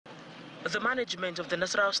The management of the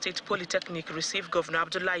Nasarawa State Polytechnic received Governor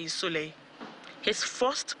Abdullahi Sule. His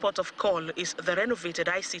first port of call is the renovated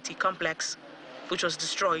ICT complex, which was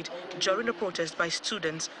destroyed during a protest by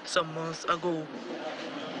students some months ago.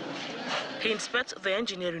 He inspects the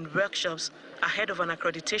engineering workshops ahead of an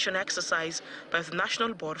accreditation exercise by the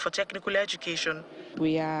National Board for Technical Education.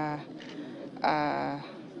 We are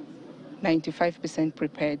 95%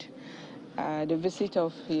 prepared. The visitor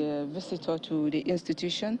to the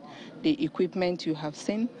institution, the equipment you have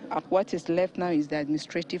seen. What is left now is the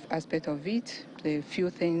administrative aspect of it. The few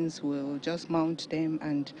things we'll just mount them,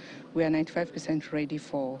 and we are 95% ready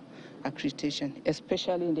for accreditation,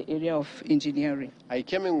 especially in the area of engineering. I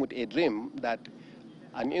came in with a dream that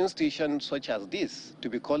an institution such as this, to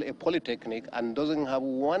be called a polytechnic and doesn't have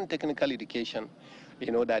one technical education,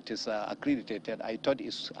 that is accredited, I thought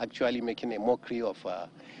is actually making a mockery of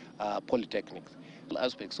polytechnics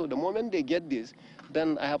aspect. So the moment they get this,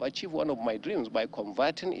 then I have achieved one of my dreams by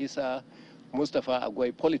converting Isa Mustafa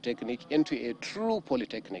Agwai Polytechnic into a true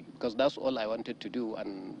polytechnic, because that's all I wanted to do,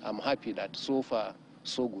 and I'm happy that so far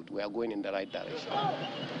so good. We are going in the right direction.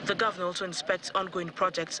 The governor also inspects ongoing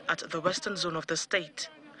projects at the western zone of the state,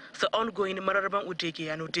 the ongoing Mararaban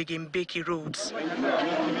Udege and Udege Mbeki roads.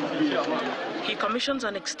 He commissions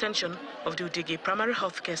an extension of the Udege Primary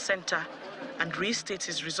Healthcare Center and restates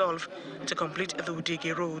his resolve to complete the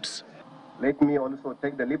Udege roads. Let me also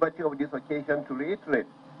take the liberty of this occasion to reiterate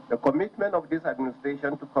the commitment of this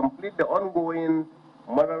administration to complete the ongoing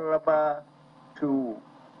Mararaba to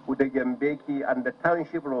Udegembeki and the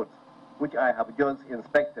township roads, which I have just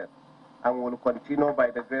inspected, and will continue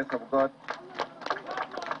by the grace of God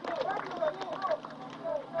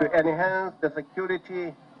to enhance the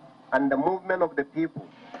security and the movement of the people.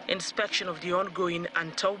 Inspection of the ongoing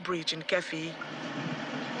Antau Bridge in Kefi.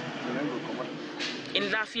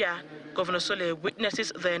 In Lafia, Governor Sule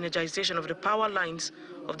witnesses the energization of the power lines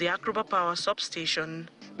of the Akroba Power substation.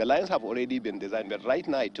 The lines have already been designed, but right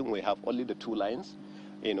now I think we have only the 2 lines,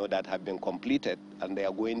 that have been completed, and they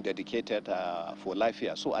are going dedicated for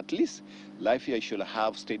Lafia. So at least Lafia should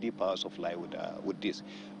have steady power supply with this.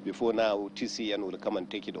 Before now, TCN will come and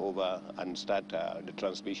take it over and start the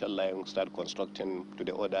transmission line, start constructing to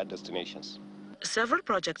the other destinations. Several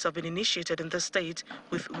projects have been initiated in the state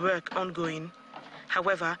with work ongoing.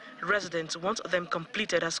 However, residents want them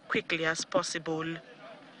completed as quickly as possible.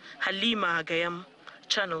 Halima Agayam,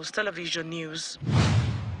 Channels Television News.